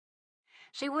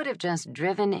She would have just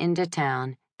driven into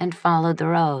town and followed the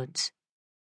roads.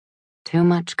 Too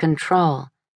much control,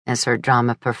 as her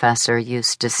drama professor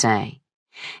used to say,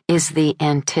 is the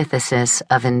antithesis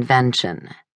of invention.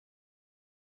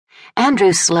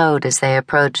 Andrew slowed as they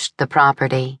approached the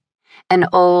property, an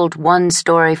old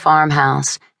one-story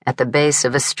farmhouse at the base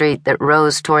of a street that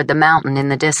rose toward the mountain in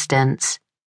the distance.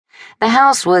 The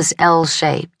house was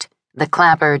L-shaped, the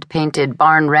clapboard painted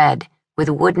barn red with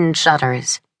wooden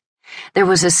shutters. There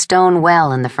was a stone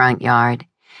well in the front yard,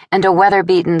 and a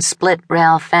weather-beaten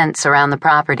split-rail fence around the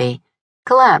property,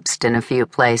 collapsed in a few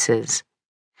places.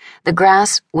 The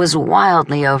grass was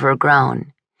wildly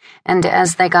overgrown, and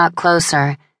as they got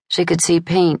closer, she could see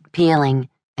paint peeling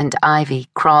and ivy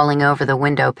crawling over the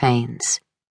window panes.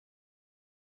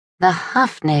 The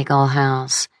Hufnagel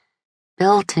house,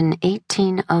 built in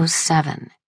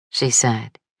 1807, she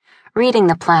said, reading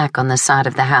the plaque on the side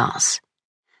of the house.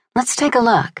 Let's take a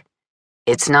look.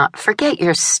 It's not, forget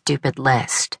your stupid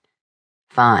list.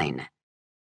 Fine.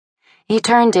 He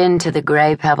turned into the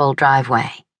gray pebble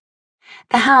driveway.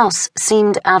 The house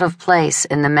seemed out of place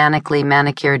in the manically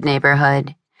manicured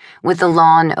neighborhood, with the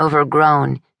lawn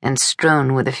overgrown and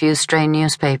strewn with a few stray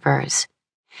newspapers.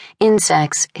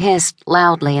 Insects hissed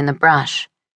loudly in the brush.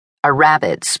 A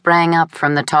rabbit sprang up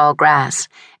from the tall grass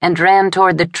and ran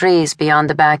toward the trees beyond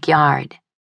the backyard.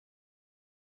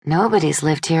 Nobody's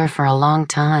lived here for a long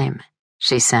time,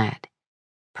 she said.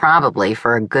 Probably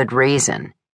for a good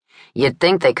reason. You'd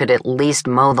think they could at least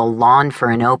mow the lawn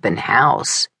for an open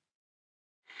house.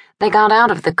 They got out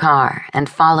of the car and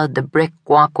followed the brick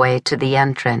walkway to the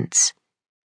entrance.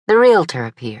 The realtor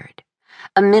appeared,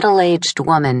 a middle-aged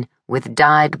woman with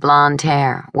dyed blonde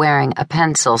hair wearing a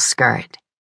pencil skirt.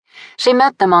 She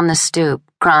met them on the stoop,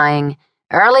 crying,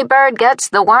 "Early bird gets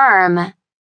the worm."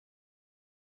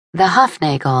 The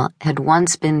Hufnagel had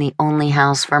once been the only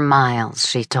house for miles,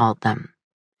 she told them.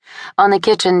 On the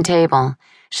kitchen table,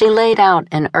 she laid out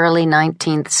an early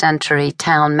 19th century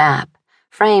town map,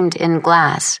 framed in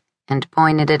glass, and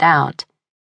pointed it out.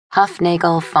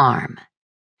 Hufnagel Farm.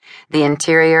 The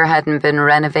interior hadn't been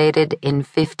renovated in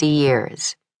 50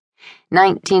 years.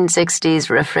 1960s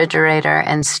refrigerator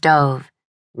and stove,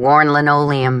 worn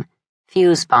linoleum,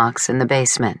 fuse box in the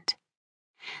basement.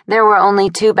 There were only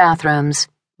 2 bathrooms,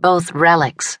 both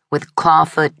relics with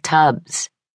clawfoot tubs.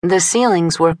 The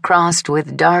ceilings were crossed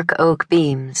with dark oak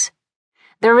beams.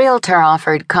 The realtor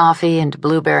offered coffee and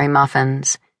blueberry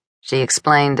muffins. She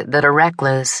explained that a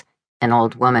recluse, an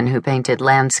old woman who painted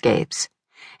landscapes,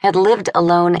 had lived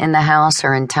alone in the house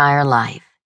her entire life.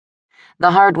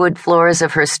 The hardwood floors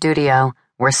of her studio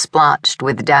were splotched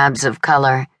with dabs of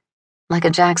color, like a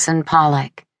Jackson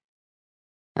Pollock.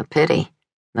 A pity,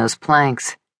 those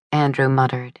planks, Andrew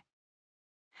muttered.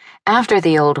 After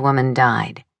the old woman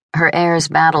died, her heirs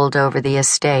battled over the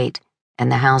estate,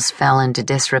 and the house fell into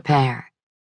disrepair.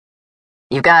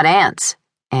 "You got ants,"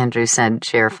 Andrew said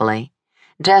cheerfully,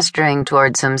 gesturing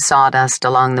toward some sawdust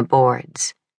along the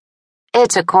boards.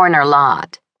 "It's a corner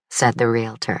lot," said the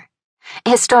realtor.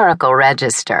 "Historical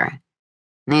register.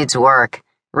 Needs work,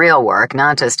 real work,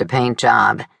 not just a paint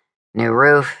job. New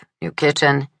roof, new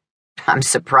kitchen. I'm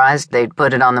surprised they'd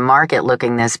put it on the market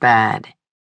looking this bad."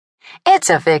 "It's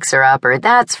a fixer-upper,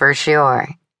 that's for sure,"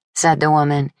 said the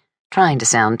woman, trying to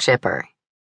sound chipper.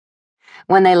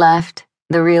 When they left,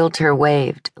 the realtor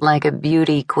waved like a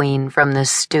beauty queen from the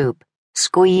stoop,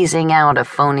 squeezing out a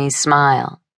phony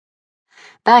smile.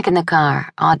 Back in the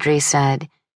car, Audrey said,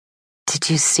 "Did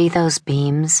you see those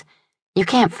beams? You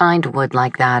can't find wood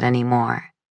like that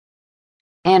anymore."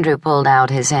 Andrew pulled out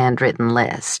his handwritten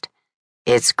list.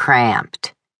 "It's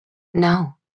cramped."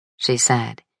 "No," she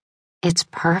said. "It's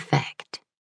perfect."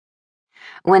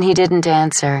 When he didn't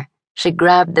answer, she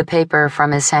grabbed the paper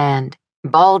from his hand,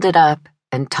 balled it up,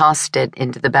 and tossed it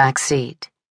into the back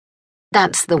seat.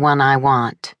 "That's the one I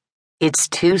want." "It's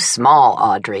too small,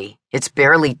 Audrey. It's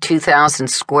barely 2,000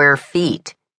 square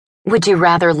feet. Would you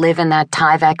rather live in that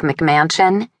Tyvek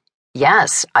McMansion?"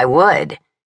 "Yes, I would."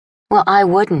 "Well, I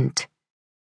wouldn't."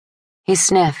 He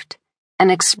sniffed, an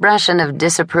expression of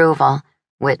disapproval,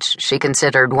 which she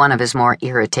considered one of his more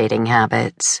irritating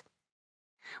habits.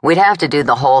 "We'd have to do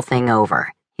the whole thing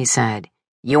over," he said.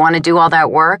 "You want to do all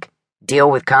that work?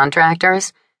 Deal with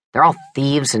contractors? They're all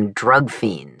thieves and drug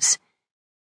fiends."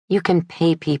 "You can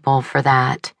pay people for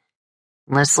that."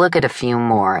 "Let's look at a few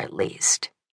more, at least."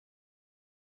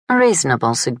 A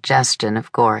reasonable suggestion,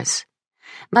 of course.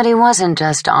 But he wasn't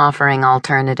just offering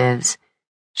alternatives.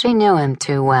 She knew him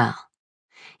too well.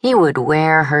 He would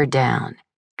wear her down,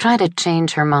 try to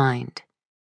change her mind.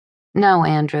 "No,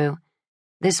 Andrew,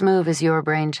 this move is your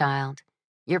brainchild.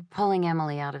 You're pulling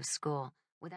Emily out of school."